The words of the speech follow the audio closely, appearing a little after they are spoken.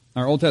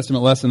Our Old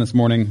Testament lesson this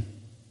morning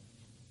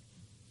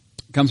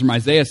comes from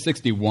Isaiah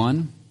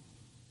 61,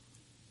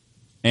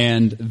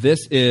 and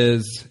this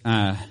is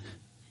a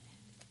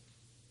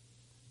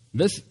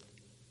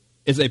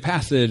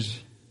passage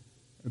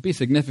that would be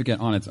significant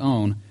on its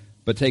own,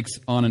 but takes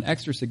on an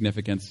extra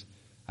significance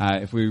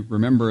if we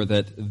remember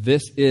that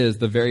this is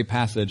the very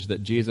passage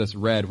that Jesus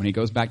read when he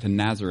goes back to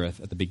Nazareth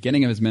at the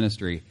beginning of his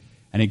ministry.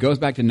 And he goes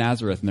back to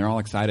Nazareth, and they're all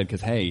excited because,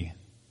 hey,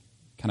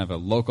 kind of a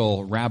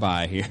local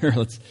rabbi here,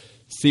 let's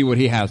see what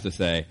he has to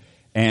say.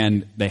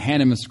 And they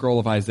hand him a scroll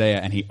of Isaiah,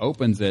 and he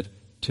opens it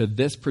to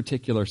this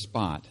particular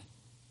spot.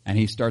 And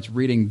he starts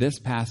reading this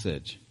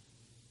passage.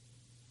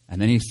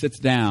 And then he sits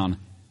down,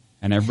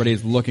 and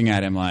everybody's looking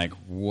at him like,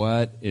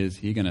 what is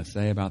he going to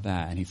say about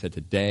that? And he said,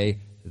 today,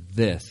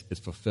 this is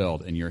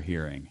fulfilled in your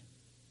hearing.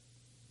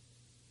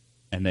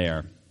 And they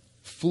are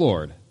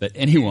floored that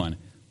anyone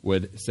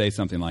would say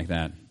something like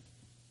that.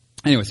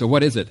 Anyway, so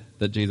what is it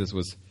that Jesus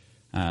was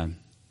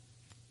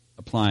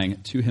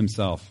applying to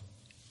himself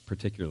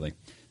particularly?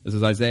 This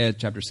is Isaiah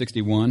chapter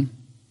 61,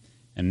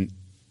 and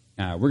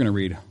we're going to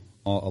read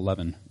all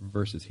 11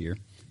 verses here,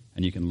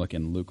 and you can look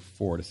in Luke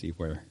 4 to see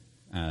where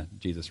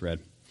Jesus read.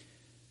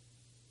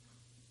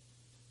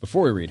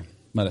 Before we read,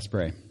 let us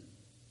pray.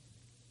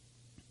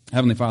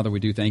 Heavenly Father, we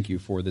do thank you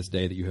for this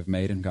day that you have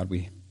made, and God,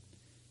 we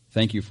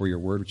thank you for your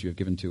word which you have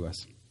given to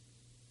us.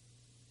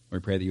 We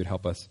pray that you would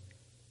help us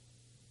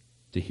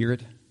to hear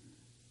it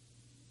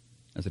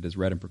as it is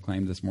read and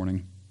proclaimed this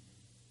morning.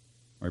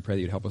 Or we pray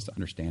that you'd help us to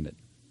understand it.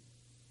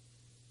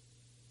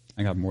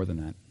 And God, more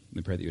than that,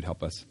 we pray that you'd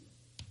help us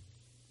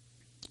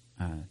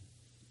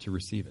to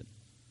receive it.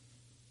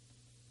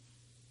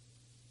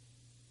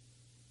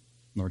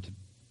 Lord,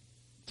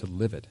 to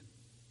live it.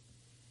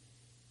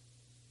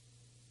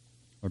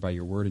 Lord, by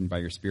your word and by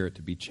your spirit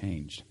to be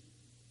changed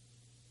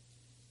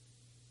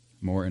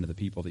more into the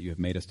people that you have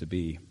made us to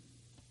be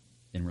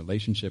in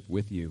relationship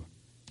with you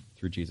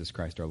through Jesus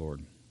Christ our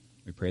Lord.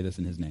 We pray this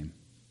in his name.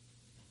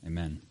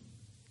 Amen.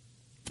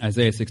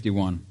 Isaiah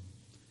 61.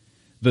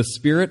 The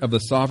Spirit of the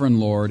Sovereign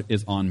Lord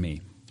is on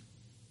me,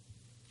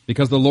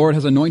 because the Lord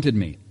has anointed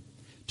me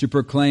to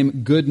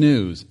proclaim good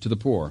news to the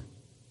poor.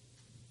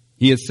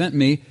 He has sent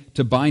me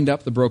to bind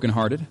up the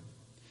brokenhearted,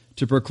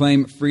 to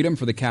proclaim freedom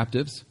for the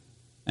captives,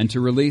 and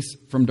to release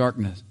from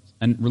darkness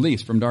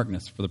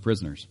for the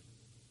prisoners,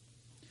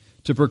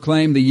 to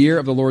proclaim the year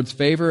of the Lord's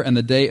favor and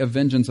the day of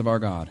vengeance of our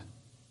God,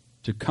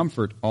 to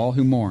comfort all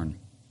who mourn,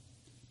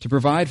 to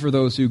provide for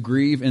those who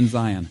grieve in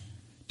Zion,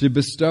 to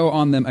bestow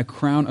on them a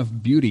crown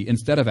of beauty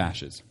instead of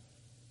ashes,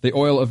 the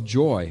oil of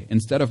joy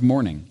instead of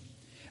mourning,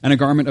 and a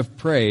garment of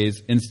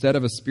praise instead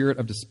of a spirit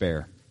of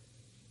despair.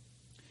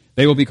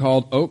 They will be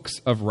called oaks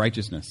of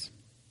righteousness,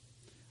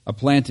 a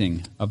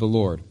planting of the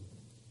Lord,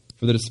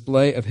 for the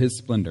display of his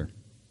splendor.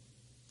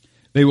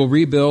 They will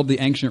rebuild the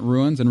ancient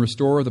ruins and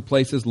restore the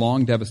places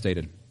long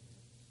devastated.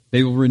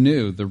 They will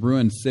renew the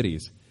ruined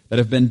cities that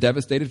have been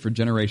devastated for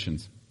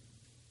generations.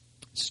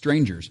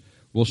 Strangers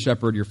will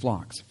shepherd your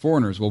flocks.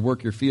 Foreigners will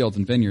work your fields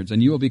and vineyards,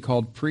 and you will be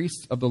called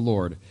priests of the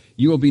Lord.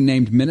 You will be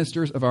named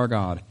ministers of our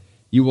God.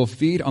 You will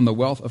feed on the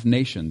wealth of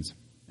nations,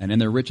 and in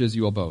their riches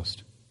you will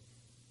boast.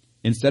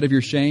 Instead of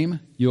your shame,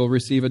 you will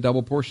receive a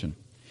double portion,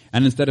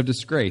 and instead of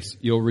disgrace,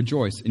 you will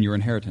rejoice in your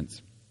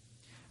inheritance.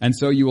 And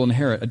so you will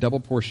inherit a double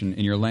portion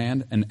in your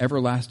land, and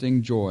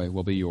everlasting joy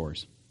will be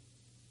yours.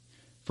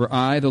 For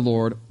I, the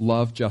Lord,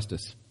 love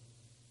justice.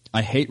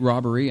 I hate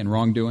robbery and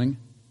wrongdoing.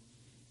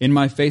 In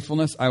my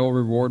faithfulness I will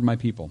reward my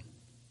people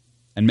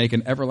and make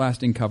an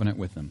everlasting covenant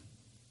with them.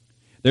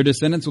 Their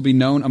descendants will be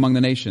known among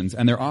the nations,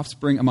 and their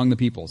offspring among the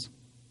peoples.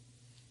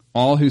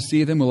 All who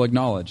see them will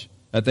acknowledge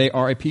that they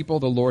are a people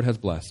the Lord has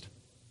blessed.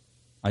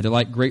 I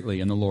delight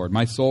greatly in the Lord.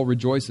 My soul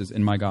rejoices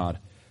in my God,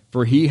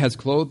 for he has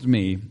clothed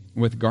me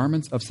with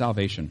garments of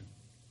salvation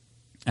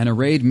and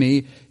arrayed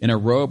me in a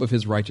robe of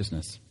his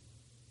righteousness.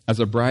 As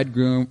a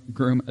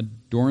bridegroom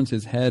adorns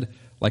his head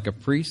like a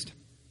priest,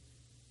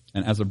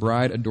 and as a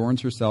bride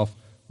adorns herself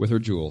with her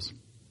jewels.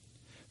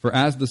 For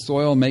as the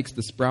soil makes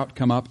the sprout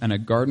come up and a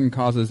garden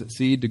causes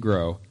seed to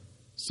grow,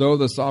 so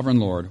the sovereign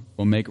Lord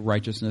will make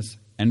righteousness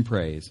and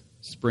praise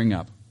spring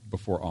up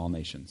before all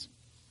nations.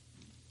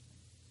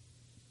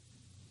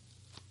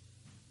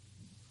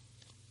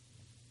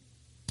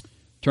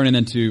 Turning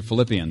then to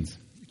Philippians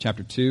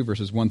chapter 2,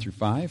 verses 1 through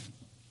 5.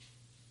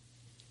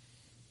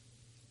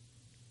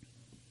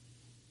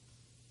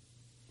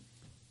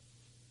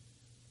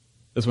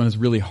 This one is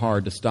really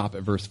hard to stop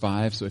at verse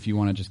 5, so if you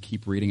want to just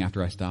keep reading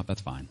after I stop,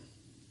 that's fine.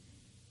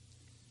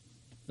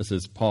 This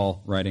is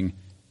Paul writing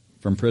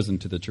from prison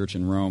to the church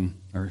in Rome,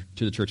 or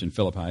to the church in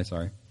Philippi,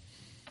 sorry.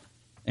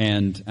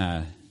 And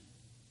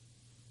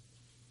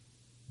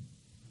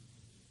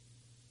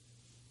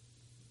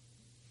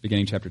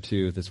beginning chapter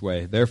 2 this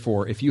way.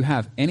 Therefore, if you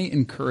have any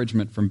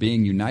encouragement from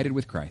being united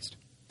with Christ,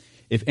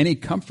 if any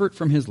comfort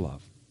from his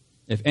love,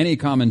 if any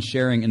common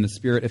sharing in the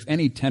Spirit, if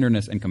any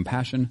tenderness and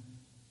compassion,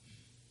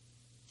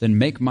 then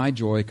make my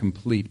joy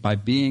complete by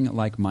being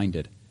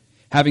like-minded,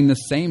 having the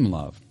same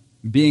love,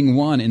 being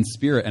one in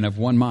spirit and of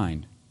one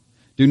mind.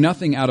 Do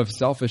nothing out of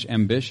selfish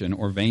ambition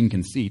or vain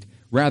conceit.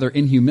 Rather,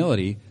 in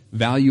humility,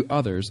 value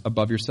others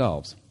above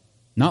yourselves,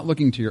 not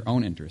looking to your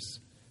own interests,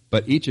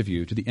 but each of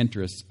you to the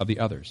interests of the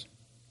others.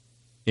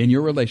 In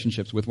your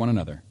relationships with one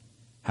another,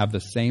 have the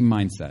same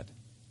mindset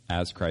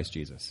as Christ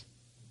Jesus.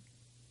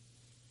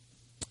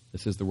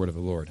 This is the word of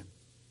the Lord.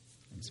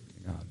 Thanks be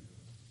to God.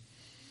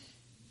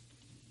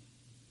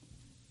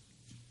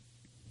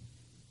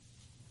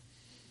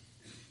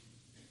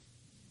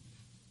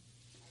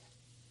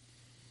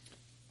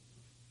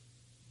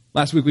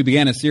 Last week we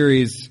began a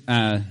series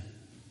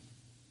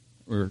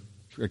we're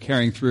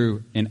carrying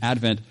through in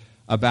Advent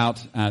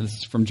about, this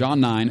is from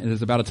John 9, it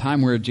is about a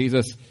time where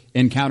Jesus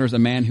encounters a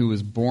man who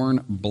was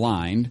born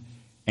blind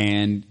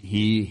and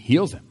he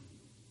heals him.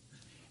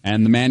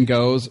 And the man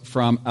goes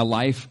from a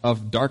life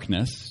of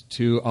darkness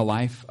to a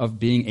life of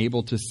being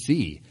able to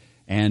see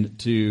and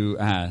to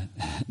a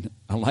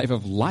life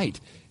of light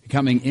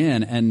coming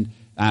in and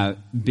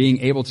being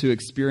able to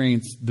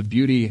experience the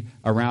beauty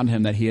around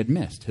him that he had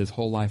missed his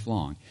whole life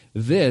long.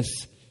 This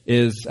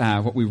is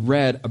what we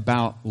read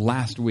about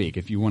last week.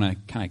 If you want to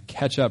kind of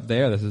catch up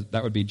there,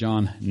 that would be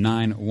John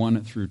 9,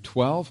 1 through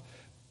 12.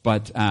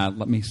 But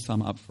let me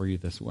sum up for you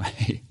this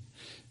way.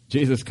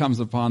 Jesus comes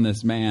upon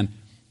this man,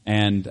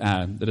 and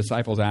the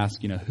disciples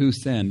ask, who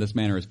sinned, this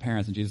man or his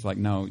parents? And Jesus is like,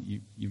 no,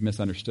 you've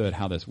misunderstood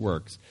how this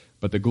works.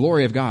 But the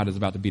glory of God is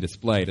about to be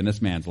displayed in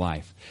this man's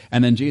life.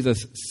 And then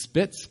Jesus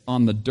spits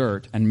on the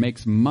dirt and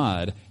makes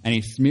mud, and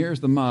he smears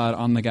the mud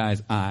on the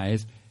guy's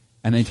eyes,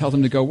 and then he tells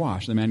him to go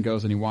wash. The man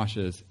goes and he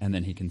washes, and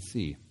then he can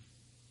see.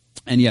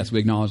 And yes, we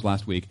acknowledged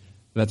last week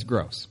that's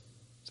gross.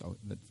 So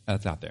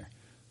that's out there.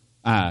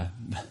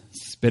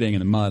 Spitting in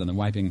the mud and the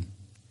wiping.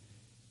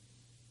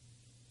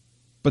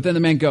 But then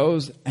the man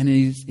goes and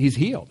he's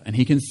healed and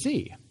he can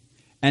see.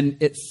 And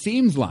it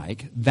seems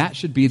like that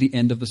should be the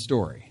end of the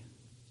story.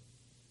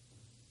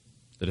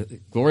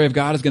 The glory of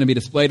God is going to be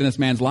displayed in this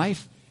man's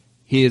life.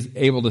 He is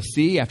able to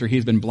see after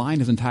he's been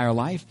blind his entire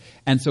life.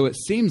 And so it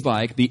seems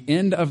like the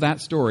end of that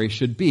story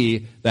should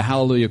be the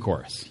Hallelujah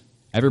chorus.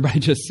 Everybody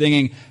just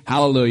singing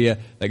Hallelujah,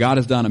 that God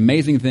has done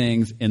amazing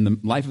things in the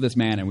life of this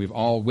man, and we've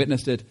all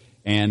witnessed it,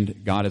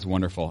 and God is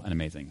wonderful and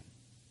amazing.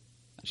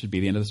 That should be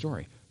the end of the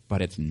story.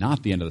 But it's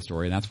not the end of the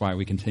story, and that's why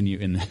we continue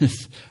in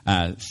this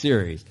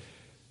series.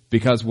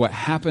 Because what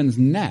happens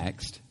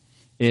next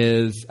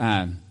is,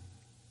 let's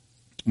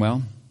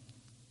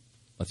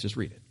just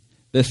read it.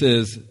 This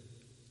is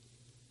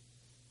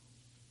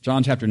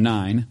John chapter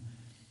 9,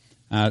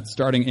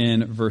 starting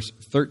in verse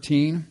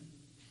 13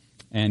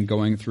 and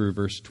going through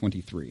verse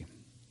 23. It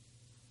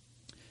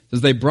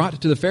says, they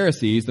brought to the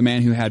Pharisees the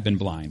man who had been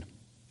blind.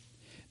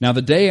 Now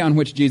the day on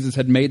which Jesus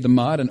had made the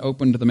mud and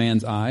opened the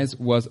man's eyes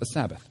was a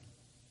Sabbath.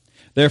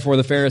 Therefore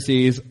the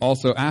Pharisees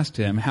also asked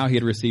him how he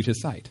had received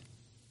his sight.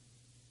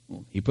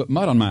 Well, he put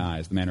mud on my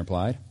eyes, the man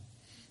replied,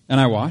 and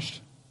I washed,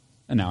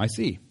 and now I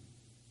see.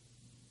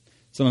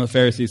 Some of the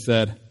Pharisees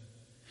said,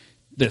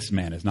 this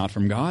man is not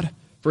from God,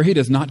 for he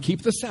does not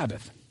keep the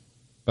Sabbath.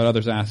 But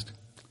others asked,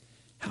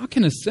 how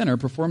can a sinner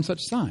perform such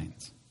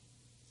signs?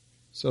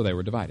 So they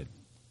were divided.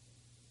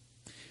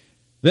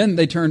 Then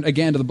they turned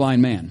again to the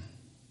blind man.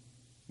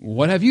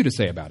 What have you to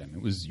say about him?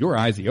 It was your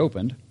eyes he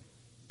opened.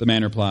 The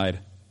man replied,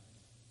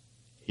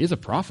 he is a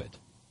prophet.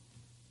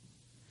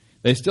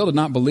 They still did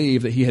not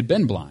believe that he had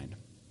been blind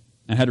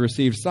and had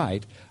received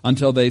sight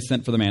until they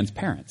sent for the man's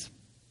parents.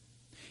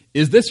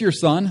 Is this your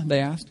son? They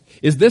asked.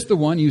 Is this the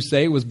one you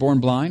say was born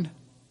blind?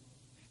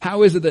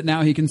 How is it that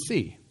now he can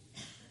see?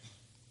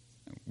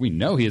 We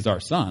know he is our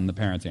son, the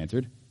parents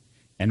answered,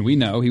 and we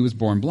know he was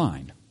born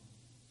blind.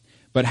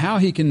 But how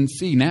he can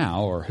see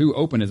now, or who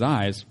opened his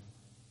eyes,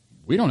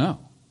 we don't know.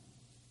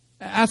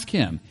 Ask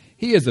him.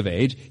 He is of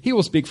age. He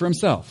will speak for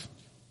himself.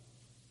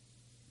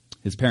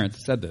 His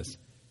parents said this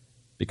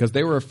because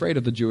they were afraid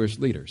of the Jewish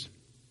leaders,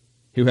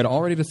 who had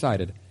already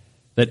decided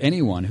that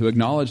anyone who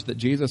acknowledged that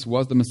Jesus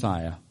was the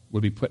Messiah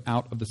would be put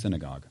out of the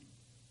synagogue.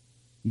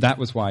 That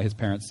was why his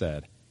parents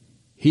said,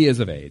 he is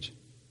of age.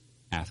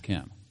 Ask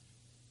him.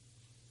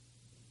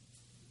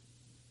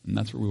 And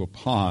that's where we will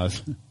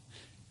pause, and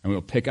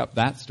we'll pick up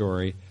that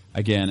story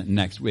again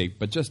next week.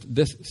 But just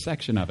this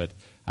section of it,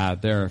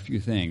 there are a few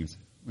things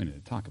we need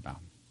to talk about.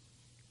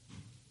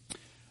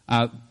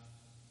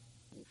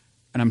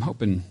 And I'm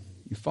hoping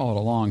you followed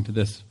along to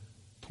this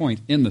point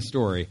in the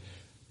story,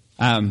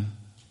 because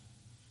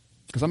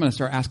I'm going to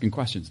start asking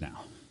questions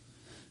now.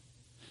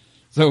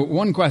 So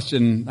one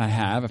question I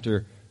have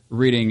after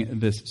reading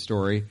this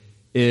story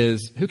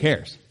is, who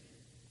cares?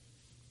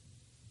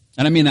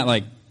 And I mean that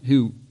like,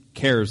 who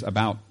cares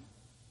about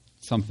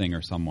something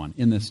or someone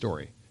in this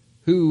story?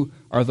 Who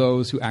are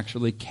those who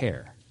actually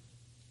care?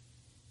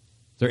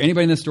 Is there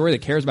anybody in this story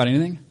that cares about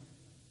anything?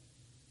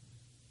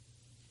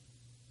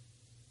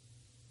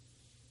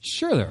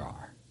 Sure there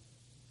are.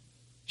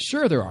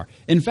 Sure there are.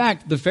 In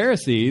fact, the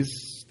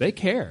Pharisees, they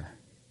care.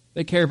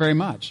 They care very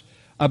much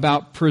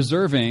about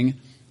preserving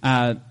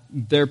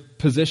their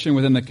position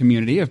within the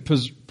community, of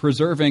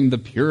preserving the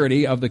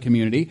purity of the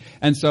community.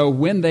 And so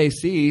when they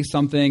see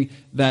something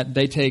that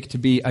they take to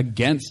be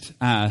against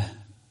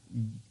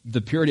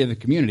the purity of the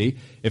community.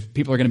 If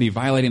people are going to be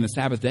violating the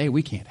Sabbath day,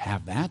 we can't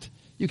have that.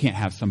 You can't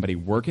have somebody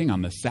working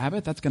on the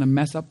Sabbath. That's going to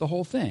mess up the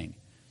whole thing.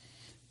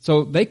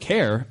 So they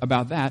care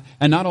about that.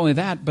 And not only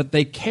that, but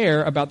they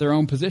care about their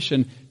own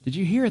position. Did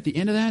you hear at the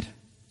end of that?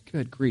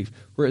 Good grief.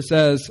 Where it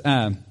says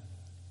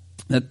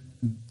that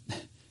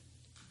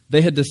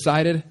they had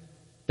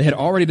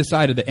already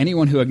decided that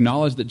anyone who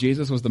acknowledged that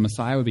Jesus was the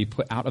Messiah would be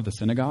put out of the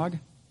synagogue.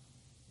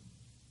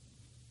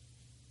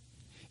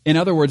 In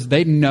other words,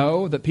 they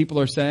know that people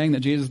are saying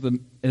that Jesus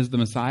is the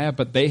Messiah,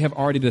 but they have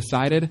already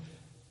decided,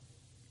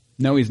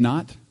 no, he's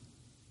not.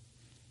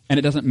 And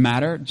it doesn't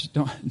matter. Just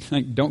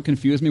don't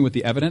confuse me with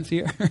the evidence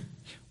here.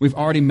 We've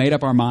already made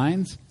up our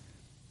minds.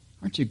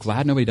 Aren't you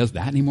glad nobody does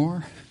that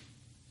anymore?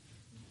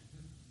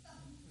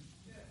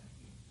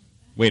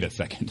 Wait a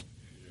second.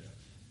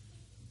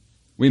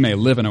 We may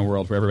live in a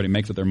world where everybody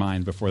makes up their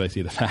minds before they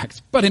see the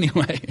facts. But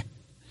anyway,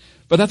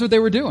 but that's what they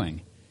were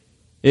doing.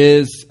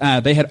 Is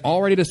they had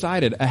already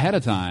decided ahead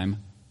of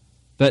time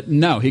that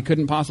no, he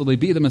couldn't possibly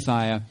be the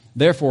Messiah.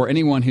 Therefore,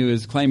 anyone who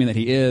is claiming that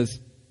he is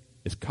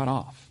cut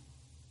off.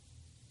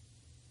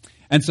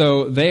 And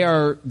so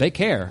they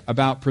care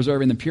about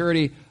preserving the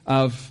purity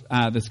of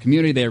this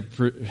community.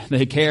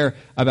 They care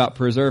about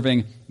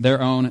preserving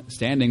their own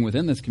standing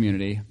within this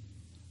community,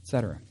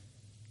 etc.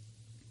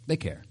 They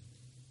care.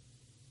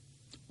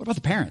 What about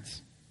the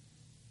parents?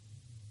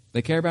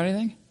 They care about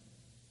anything?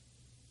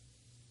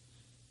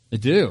 They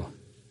do.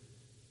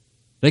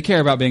 They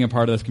care about being a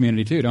part of this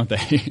community too, don't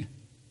they?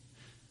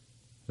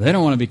 They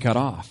don't want to be cut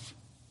off.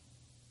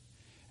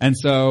 And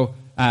so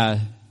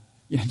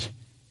this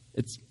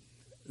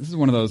is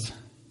one of those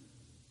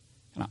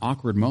kind of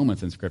awkward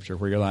moments in Scripture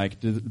where you're like,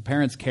 do the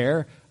parents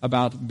care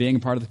about being a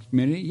part of the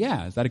community?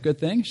 Yeah. Is that a good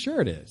thing? Sure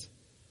it is.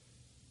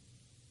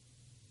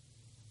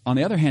 On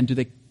the other hand, do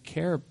they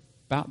care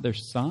about their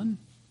son?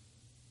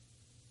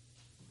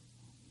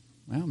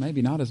 Well,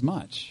 maybe not as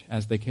much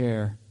as they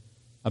care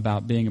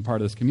about being a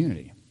part of this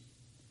community.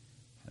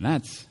 And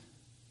that's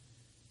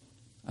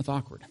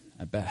awkward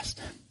at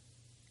best.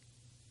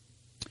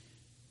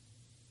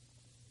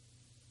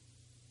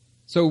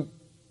 So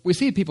we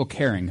see people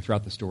caring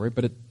throughout the story,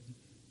 but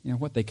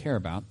what they care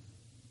about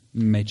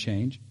may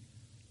change.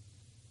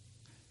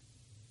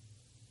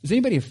 Is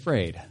anybody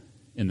afraid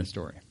in the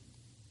story?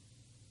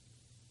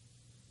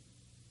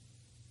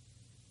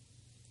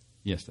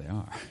 Yes, they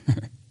are.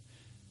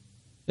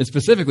 It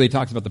specifically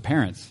talks about the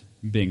parents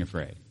being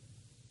afraid.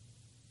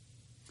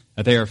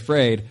 That they are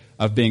afraid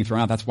of being thrown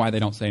out. That's why they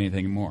don't say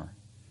anything more.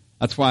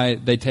 That's why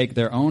they take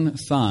their own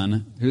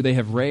son, who they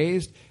have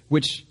raised,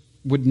 which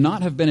would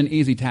not have been an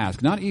easy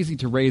task. Not easy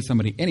to raise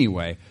somebody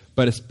anyway,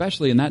 but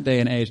especially in that day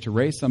and age, to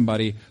raise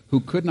somebody who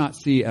could not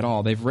see at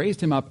all. They've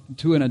raised him up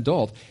to an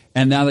adult,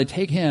 and now they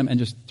take him and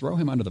just throw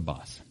him under the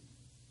bus.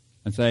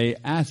 And say,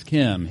 ask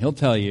him. He'll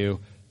tell you,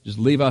 just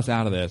leave us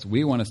out of this.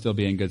 We want to still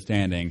be in good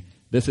standing.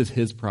 This is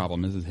his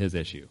problem. This is his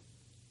issue.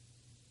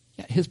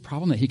 Yeah, his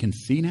problem that he can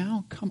see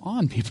now? Come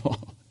on,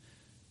 people.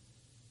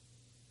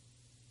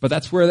 But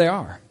that's where they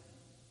are.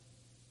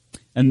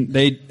 And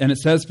it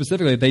says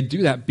specifically they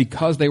do that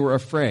because they were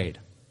afraid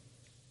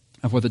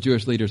of what the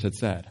Jewish leaders had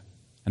said.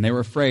 And they were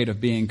afraid of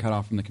being cut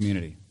off from the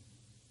community.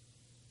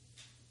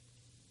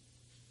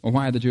 Well,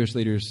 why had the Jewish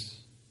leaders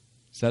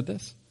said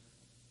this?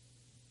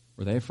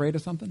 Were they afraid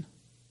of something?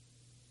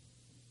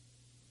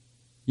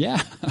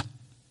 Yeah.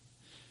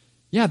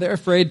 Yeah, they're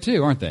afraid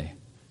too, aren't they?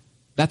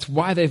 That's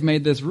why they've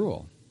made this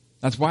rule.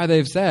 That's why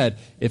they've said,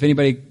 if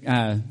anybody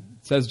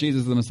says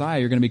Jesus is the Messiah,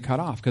 you're going to be cut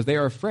off. Because they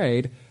are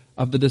afraid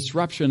of the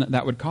disruption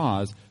that would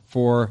cause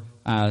for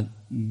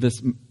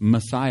this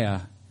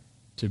Messiah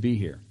to be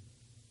here.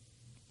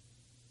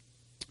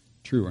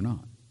 True or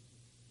not?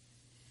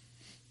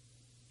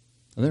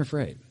 They're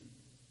afraid.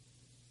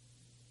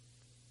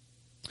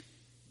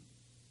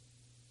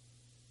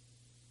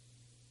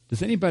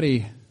 Is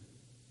anybody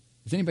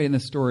in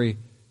this story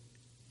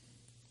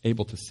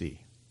able to see?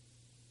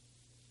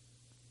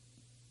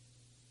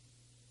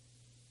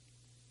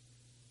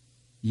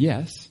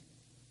 Yes.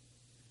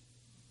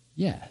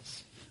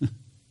 Yes.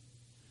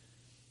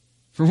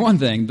 For one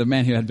thing, the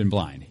man who had been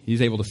blind,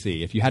 he's able to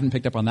see. If you hadn't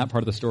picked up on that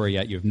part of the story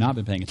yet, you have not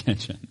been paying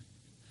attention.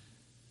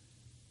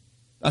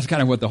 That's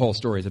kind of what the whole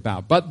story is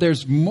about. But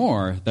there's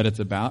more that it's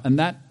about, and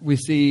that we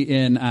see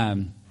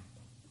in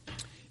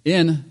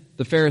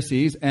the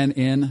Pharisees and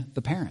in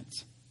the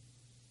parents.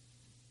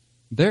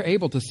 They're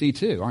able to see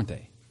too, aren't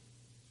they?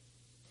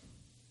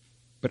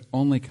 But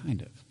only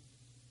kind of.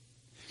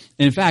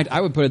 In fact,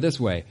 I would put it this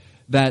way,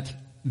 that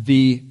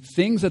the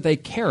things that they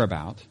care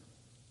about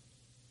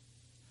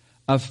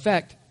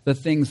affect the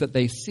things that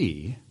they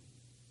see,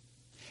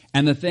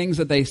 and the things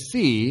that they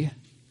see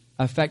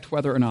affect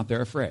whether or not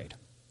they're afraid.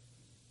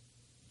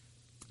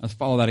 Let's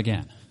follow that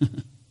again.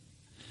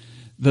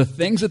 The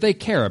things that they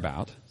care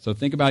about, so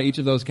think about each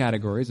of those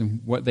categories and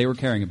what they were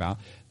caring about,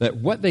 that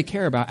what they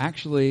care about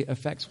actually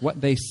affects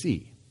what they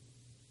see.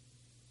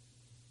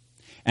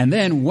 And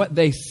then what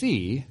they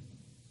see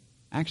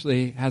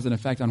actually has an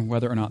effect on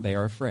whether or not they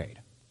are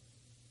afraid.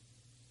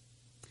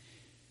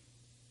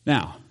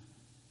 Now,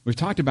 We've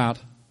talked about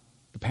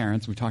the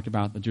parents. We've talked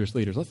about the Jewish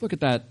leaders. Let's look at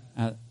that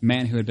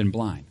man who had been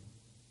blind.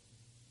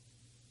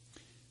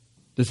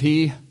 Does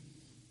he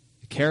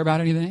care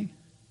about anything?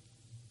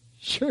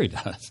 Sure he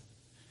does.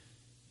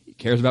 He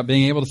cares about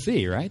being able to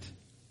see, right?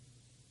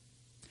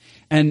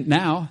 And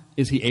now,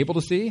 is he able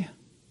to see?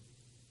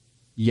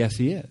 Yes,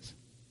 he is.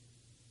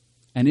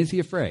 And is he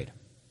afraid?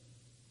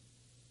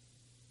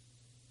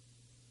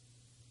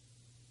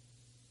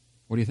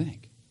 What do you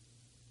think?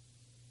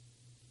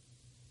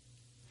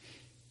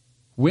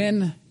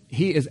 When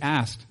he is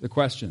asked the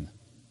question,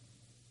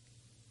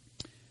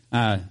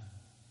 and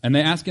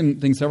they ask him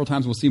things several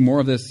times, we'll see more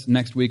of this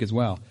next week as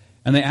well,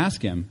 and they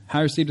ask him, how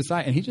you received his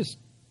sight? And he's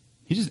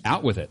just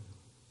out with it.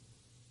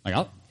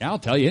 Like, I'll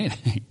tell you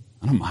anything.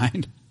 I don't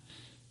mind.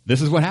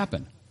 This is what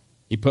happened.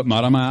 He put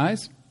mud on my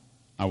eyes.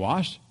 I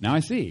washed. Now I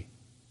see.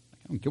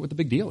 I don't get what the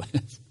big deal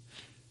is.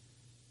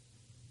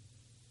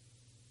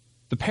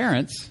 The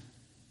parents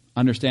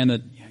understand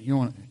that you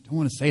don't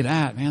want to say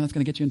that, man. That's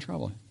going to get you in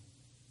trouble.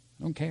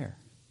 I don't care.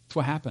 That's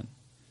what happened.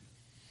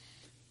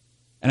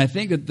 And I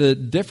think that the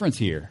difference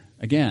here,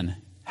 again,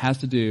 has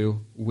to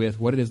do with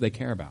what it is they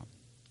care about.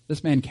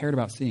 This man cared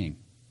about seeing.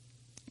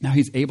 Now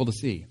he's able to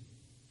see.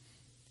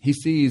 He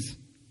sees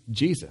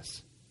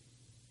Jesus.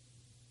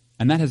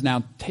 And that has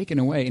now taken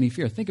away any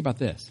fear. Think about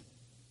this.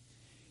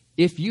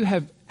 If you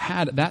have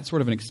had that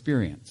sort of an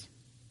experience,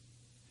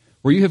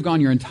 where you have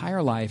gone your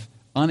entire life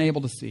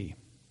unable to see,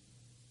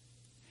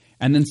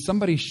 and then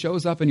somebody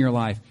shows up in your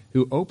life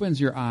who opens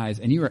your eyes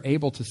and you are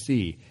able to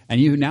see, and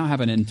you now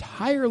have an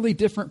entirely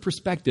different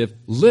perspective,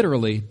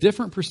 literally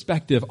different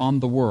perspective on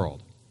the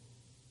world.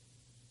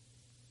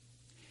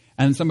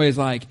 And somebody's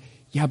like,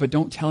 yeah, but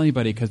don't tell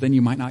anybody because then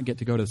you might not get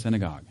to go to the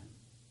synagogue.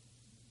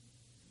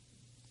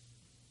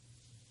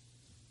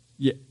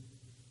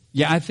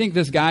 Yeah, I think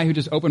this guy who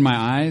just opened my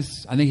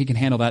eyes, I think he can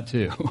handle that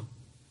too.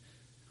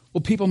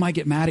 Well, people might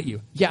get mad at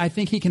you. Yeah, I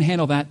think he can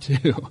handle that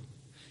too.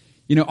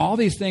 You know, all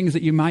these things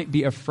that you might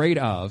be afraid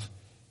of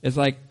is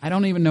like, I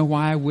don't even know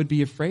why I would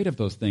be afraid of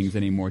those things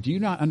anymore. Do you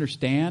not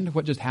understand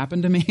what just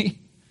happened to me?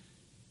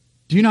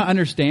 Do you not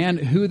understand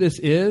who this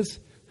is,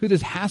 who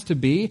this has to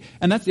be?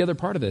 And that's the other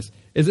part of this,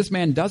 is this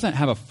man doesn't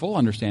have a full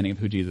understanding of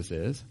who Jesus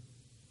is.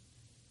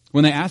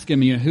 When they ask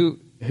him, who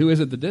is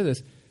it that did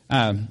this?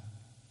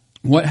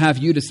 What have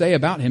you to say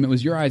about him? It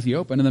was your eyes he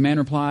opened. And the man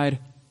replied,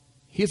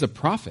 he's a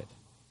prophet.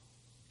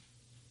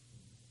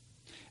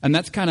 And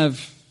that's kind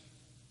of,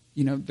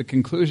 the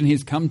conclusion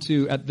he's come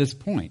to at this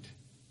point.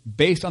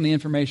 Based on the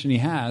information he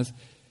has,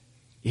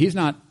 he's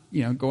not,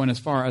 going as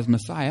far as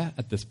Messiah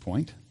at this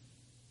point.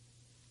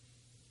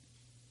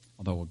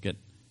 Although we'll get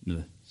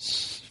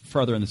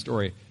further in the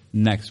story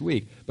next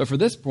week. But for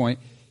this point,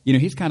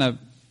 he's kind of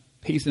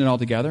piecing it all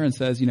together and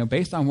says,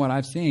 based on what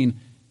I've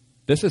seen,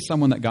 this is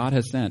someone that God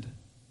has sent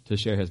to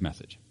share his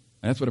message.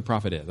 And that's what a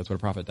prophet is. That's what a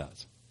prophet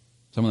does.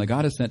 Someone that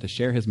God has sent to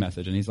share his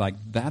message. And he's like,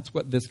 that's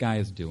what this guy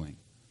is doing.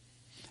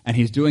 And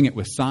he's doing it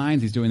with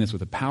signs. He's doing this with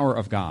the power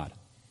of God.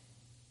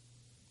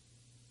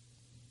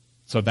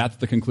 So that's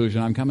the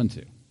conclusion I'm coming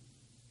to.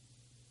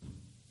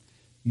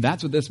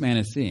 That's what this man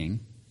is seeing.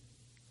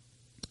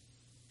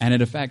 And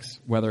it affects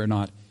whether or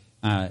not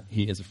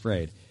he is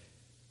afraid.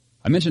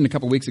 I mentioned a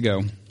couple weeks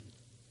ago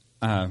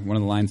one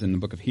of the lines in the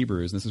book of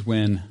Hebrews. This is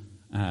when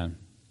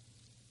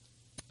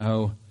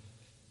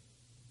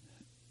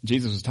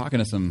Jesus was talking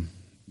to some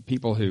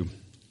people who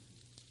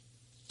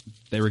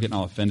they were getting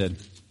all offended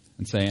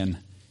and saying,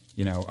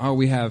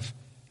 we have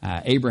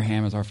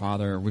Abraham as our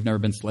father. We've never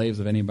been slaves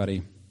of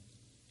anybody.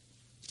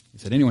 He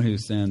said, anyone who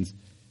sins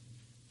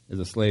is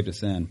a slave to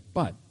sin.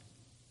 But,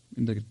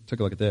 took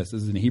a look at this.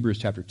 This is in Hebrews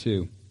chapter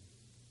 2.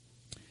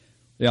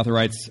 The author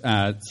writes,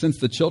 since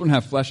the children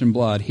have flesh and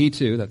blood, he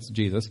too, that's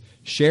Jesus,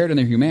 shared in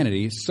their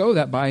humanity, so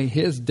that by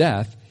his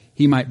death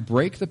he might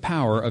break the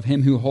power of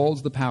him who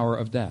holds the power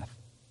of death,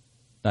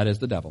 that is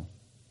the devil,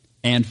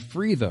 and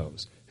free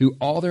those who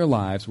all their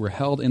lives were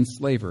held in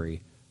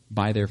slavery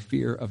by their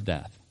fear of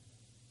death.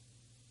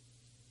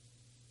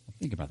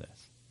 Think about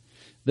this.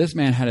 This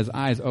man had his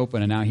eyes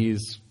open, and now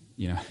he's,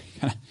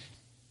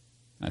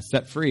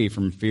 set free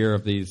from fear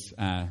of these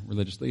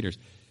religious leaders.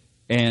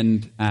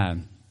 And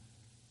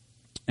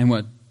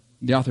what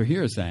the author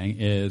here is saying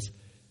is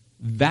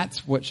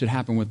that's what should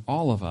happen with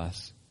all of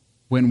us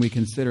when we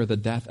consider the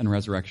death and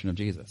resurrection of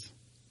Jesus.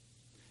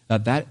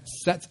 That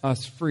sets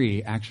us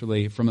free,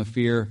 actually, from a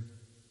fear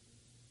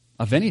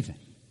of anything.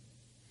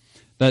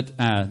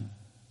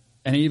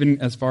 And even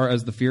as far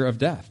as the fear of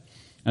death.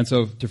 And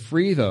so to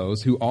free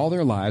those who all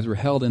their lives were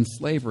held in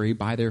slavery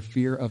by their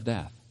fear of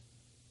death.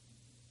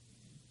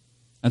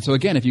 And so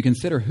again, if you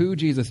consider who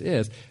Jesus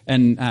is,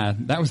 and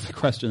that was the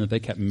question that they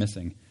kept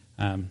missing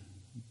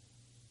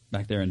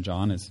back there in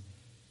John, is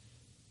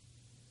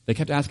they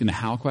kept asking the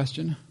how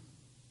question.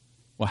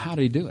 Well, how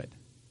did he do it?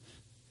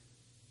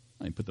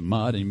 Well, he put the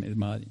mud, and he made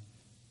mud.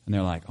 And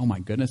they're like, oh my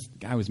goodness, the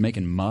guy was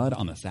making mud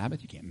on the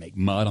Sabbath? You can't make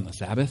mud on the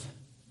Sabbath.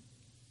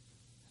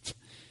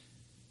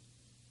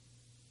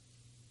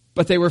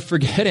 But they were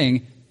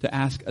forgetting to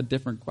ask a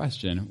different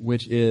question,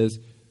 which is,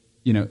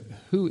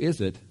 who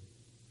is it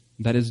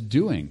that is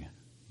doing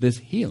this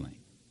healing?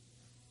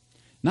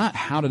 Not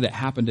how did it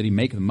happen, did he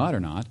make the mud or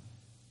not,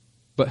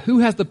 but who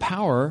has the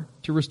power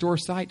to restore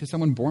sight to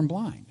someone born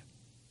blind?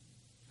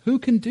 Who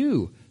can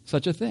do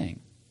such a thing?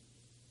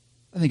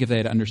 I think if they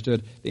had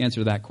understood the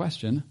answer to that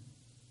question,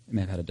 they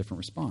may have had a different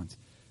response.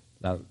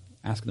 Without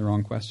asking the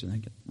wrong question, they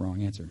get the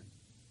wrong answer.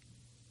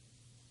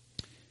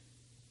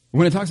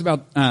 When it talks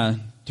about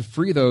to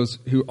free those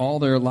who all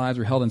their lives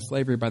were held in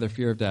slavery by their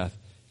fear of death,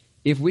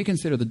 if we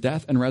consider the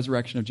death and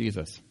resurrection of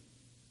Jesus,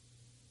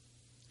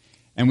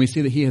 and we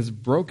see that he has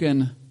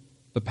broken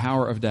the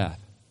power of death,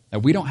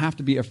 that we don't have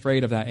to be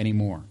afraid of that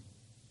anymore,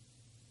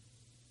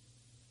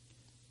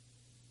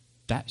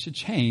 that should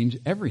change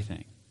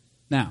everything.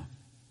 Now,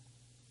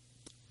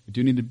 we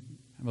do need to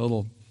have a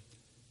little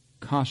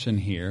caution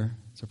here.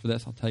 So for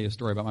this, I'll tell you a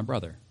story about my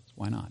brother. So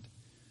why not?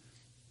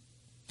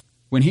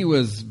 When he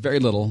was very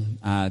little,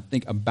 I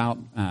think about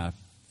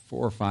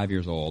 4 or 5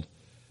 years old,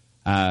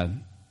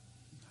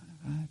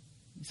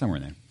 somewhere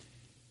in there,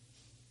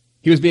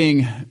 he was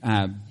being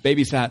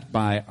babysat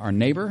by our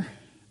neighbor,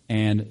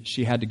 and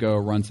she had to go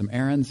run some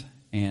errands.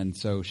 And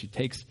so she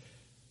takes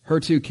her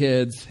 2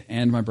 kids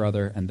and my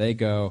brother, and they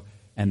go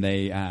and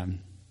they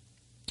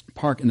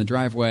park in the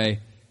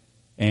driveway,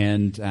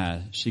 and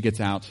she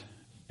gets out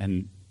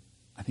and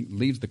I think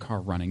leaves the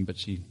car running, but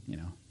she,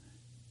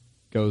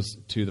 goes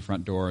to the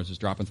front door, is just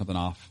dropping something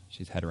off.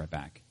 She's headed right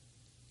back.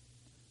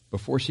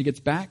 Before she gets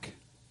back,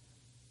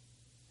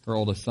 her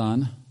oldest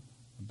son,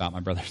 about my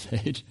brother's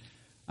age,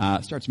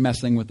 starts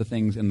messing with the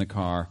things in the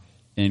car,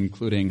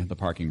 including the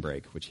parking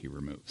brake, which he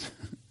removes.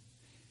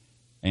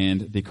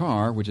 And the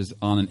car, which is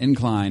on an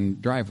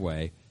incline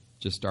driveway,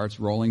 just starts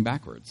rolling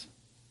backwards.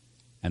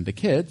 And the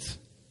kids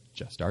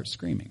just start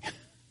screaming.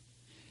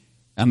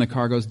 And the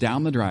car goes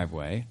down the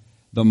driveway.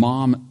 The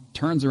mom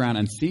turns around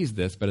and sees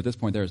this, but at this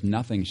point there's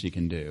nothing she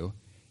can do.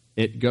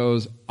 It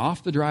goes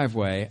off the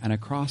driveway and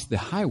across the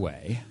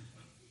highway.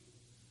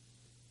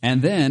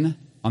 And then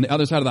on the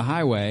other side of the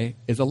highway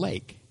is a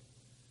lake,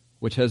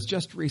 which has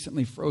just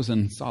recently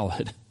frozen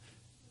solid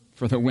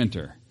for the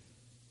winter.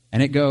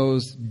 And it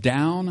goes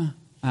down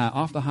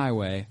off the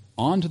highway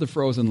onto the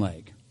frozen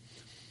lake.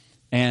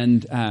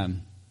 And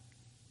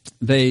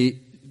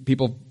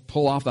people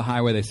pull off the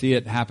highway, they see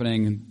it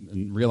happening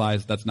and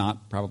realize that's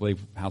not probably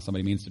how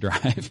somebody means to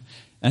drive.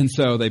 And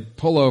so they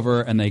pull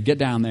over and they get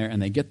down there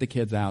and they get the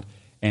kids out,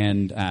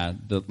 and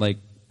the lake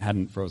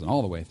hadn't frozen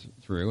all the way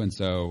through. And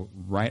so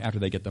right after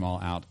they get them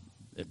all out,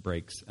 it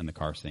breaks and the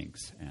car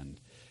sinks. And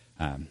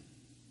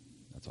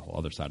that's a whole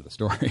other side of the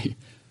story.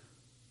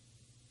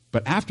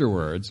 But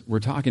afterwards, we're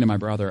talking to my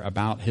brother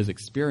about his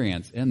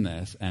experience in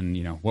this and,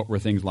 what were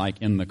things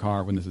like in the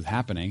car when this is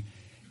happening.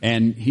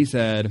 And he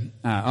said,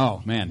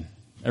 oh, man,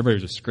 everybody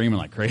was just screaming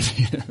like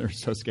crazy. They were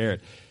so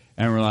scared.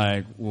 And we're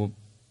like, well,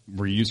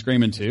 were you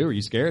screaming too? Were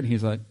you scared? And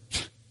he's like,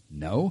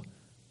 no,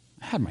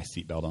 I had my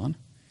seatbelt on.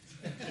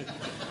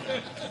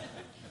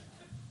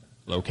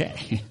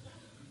 Okay.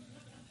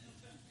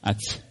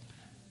 That's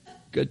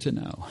good to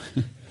know.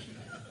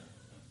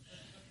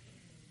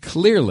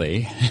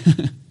 Clearly,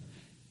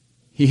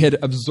 he had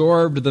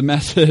absorbed the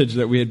message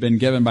that we had been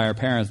given by our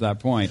parents at that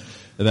point,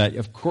 that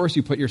of course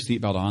you put your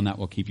seatbelt on, that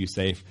will keep you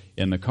safe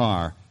in the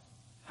car.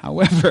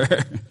 However,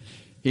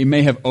 he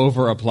may have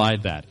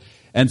over-applied that.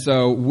 And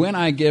so when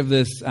I give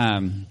this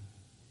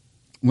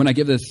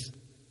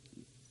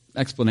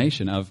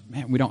explanation of,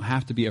 man, we don't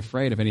have to be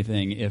afraid of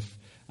anything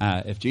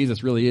if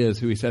Jesus really is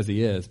who he says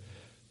he is,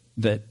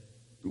 that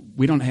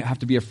we don't have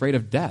to be afraid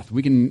of death.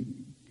 We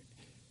can,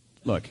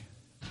 look,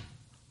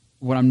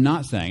 what I'm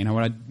not saying, and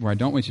where I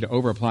don't want you to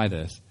over-apply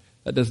this,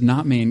 that does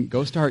not mean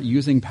go start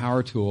using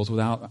power tools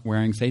without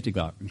wearing safety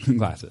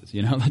glasses.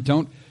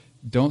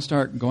 Don't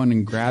start going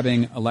and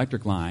grabbing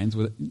electric lines.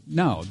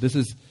 No, this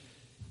is,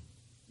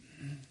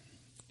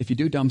 if you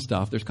do dumb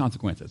stuff, there's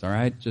consequences, all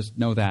right? Just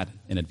know that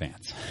in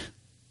advance.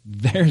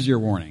 There's your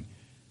warning.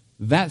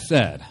 That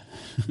said,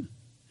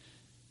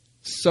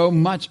 so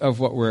much of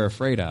what we're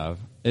afraid of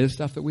is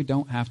stuff that we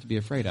don't have to be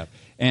afraid of.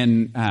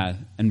 And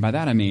by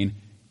that I mean,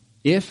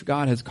 if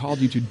God has called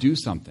you to do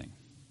something,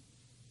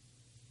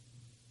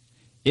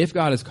 if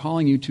God is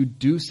calling you to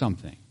do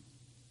something,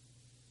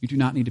 you do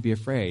not need to be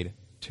afraid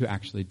to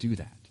actually do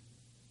that.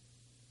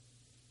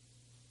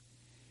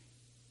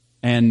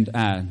 And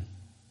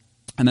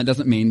that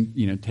doesn't mean,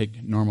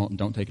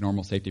 don't take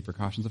normal safety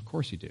precautions. Of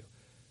course you do.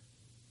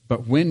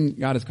 But when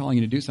God is calling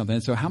you to do something,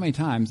 so how many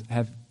times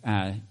have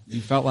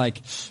you felt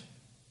like,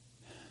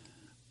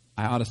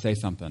 I ought to say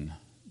something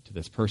to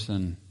this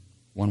person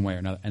one way or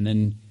another, and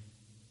then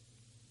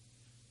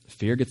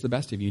fear gets the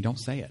best of you, you don't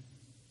say it.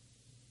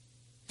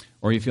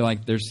 Or you feel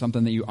like there's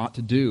something that you ought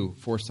to do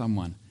for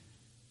someone.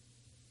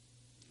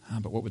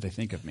 But what would they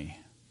think of me?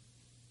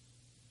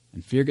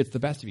 And fear gets the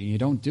best of you, and you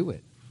don't do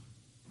it.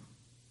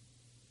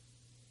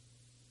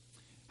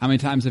 How many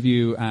times have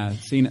you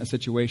seen a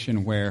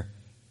situation where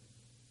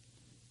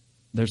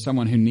there's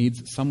someone who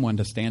needs someone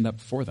to stand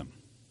up for them?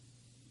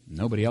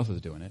 Nobody else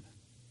is doing it.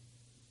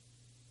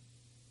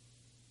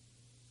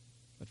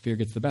 But fear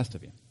gets the best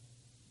of you.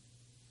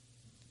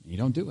 You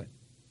don't do it.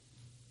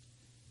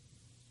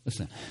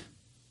 Listen,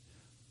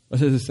 what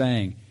this is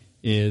saying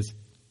is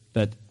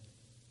that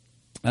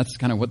that's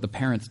kind of what the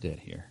parents did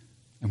here.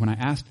 And when I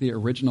asked the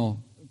original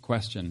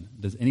question,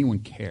 does anyone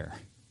care?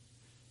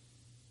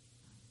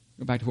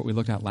 Go back to what we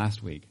looked at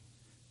last week.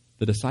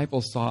 The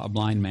disciples saw a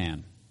blind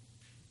man,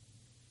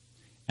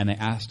 and they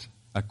asked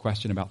a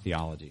question about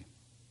theology.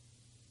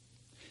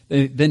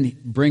 They then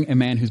bring a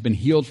man who's been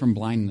healed from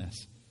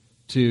blindness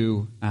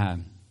to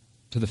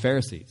the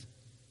Pharisees,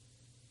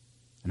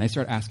 and they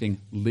start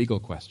asking legal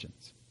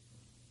questions.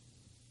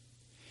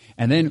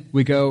 And then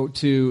we go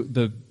to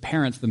the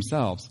parents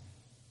themselves,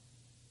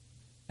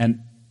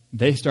 and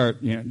they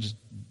start, just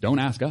don't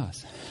ask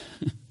us.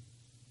 They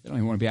don't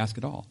even want to be asked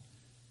at all.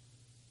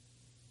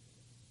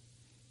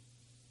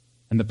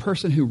 And the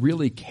person who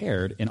really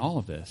cared in all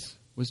of this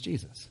was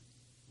Jesus,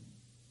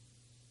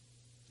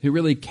 who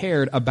really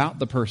cared about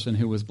the person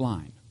who was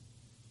blind.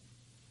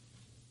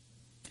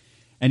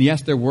 And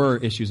yes, there were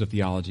issues of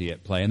theology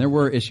at play, and there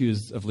were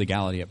issues of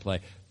legality at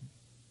play.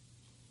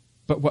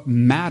 But what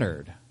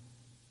mattered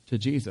to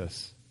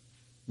Jesus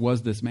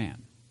was this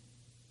man.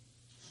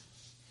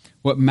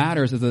 What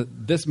matters is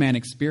that this man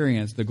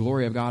experienced the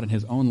glory of God in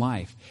his own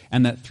life,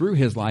 and that through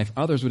his life,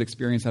 others would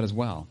experience that as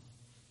well.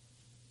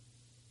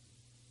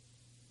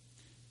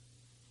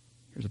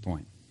 Here's the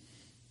point.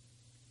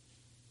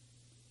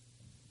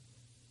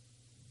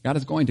 God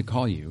is going to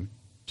call you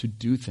to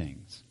do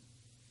things,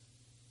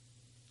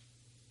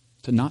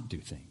 to not do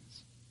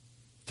things,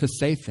 to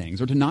say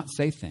things or to not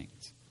say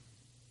things.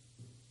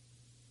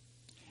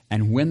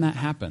 And when that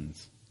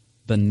happens,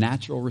 the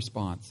natural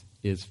response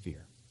is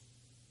fear.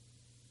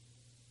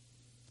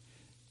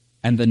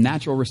 And the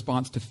natural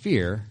response to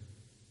fear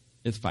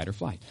is fight or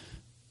flight.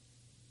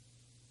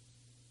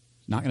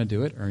 Not going to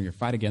do it, or you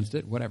fight against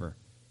it, whatever.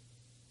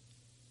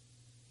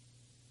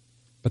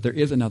 But there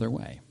is another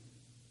way.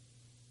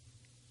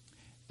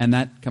 And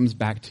that comes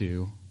back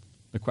to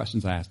the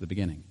questions I asked at the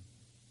beginning.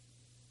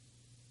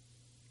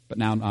 But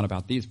now not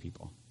about these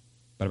people,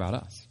 but about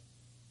us.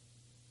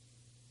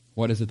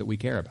 What is it that we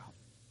care about?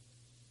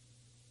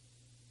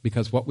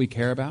 Because what we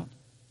care about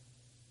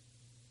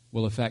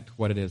will affect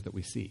what it is that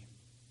we see.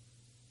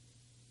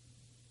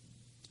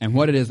 And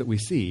what it is that we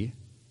see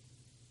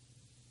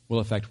will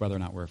affect whether or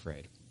not we're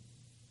afraid.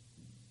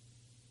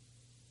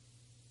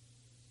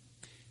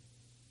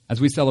 As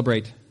we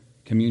celebrate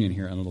communion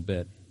here in a little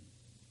bit,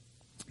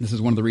 this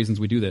is one of the reasons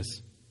we do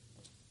this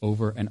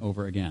over and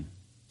over again.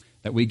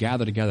 That we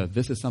gather together.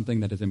 This is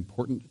something that is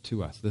important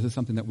to us. This is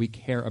something that we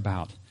care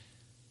about.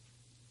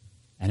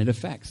 And it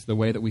affects the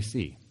way that we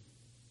see.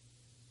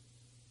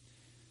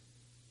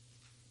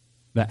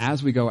 That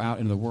as we go out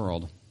into the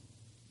world,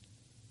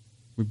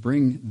 we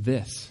bring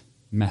this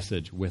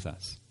message with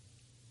us.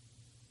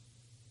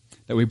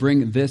 That we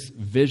bring this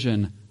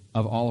vision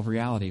of all of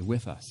reality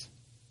with us.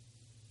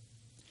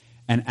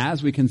 And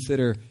as we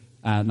consider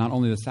not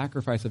only the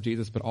sacrifice of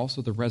Jesus, but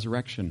also the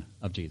resurrection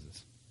of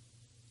Jesus.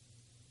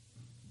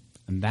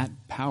 And that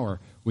power,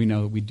 we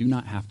know we do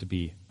not have to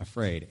be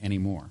afraid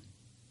anymore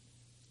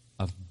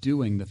of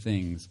doing the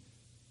things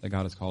that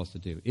God has called us to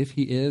do. If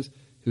he is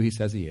who he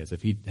says he is,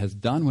 if he has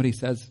done what he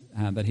says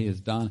that he has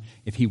done,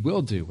 if he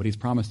will do what he's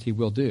promised he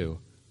will do,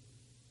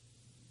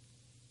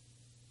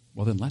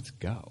 well then let's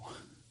go.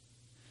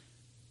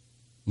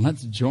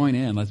 Let's join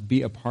in. Let's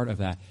be a part of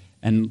that.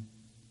 And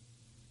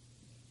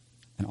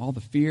all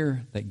the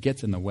fear that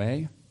gets in the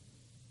way,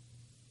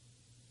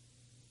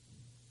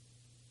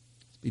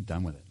 let's be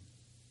done with it.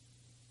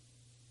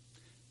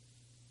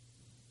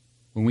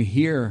 When we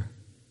hear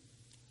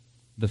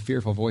the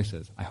fearful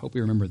voices, I hope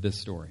we remember this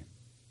story.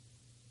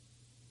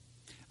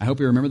 I hope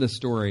we remember this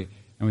story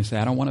and we say,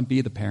 I don't want to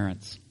be the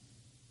parents.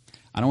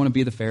 I don't want to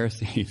be the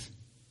Pharisees.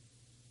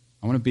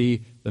 I want to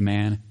be the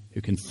man who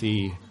can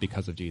see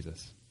because of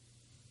Jesus.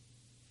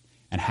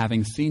 And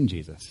having seen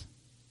Jesus,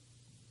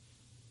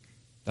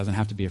 doesn't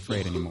have to be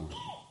afraid anymore.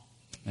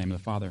 In the name of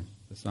the Father,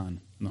 the Son,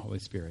 and the Holy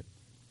Spirit.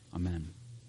 Amen.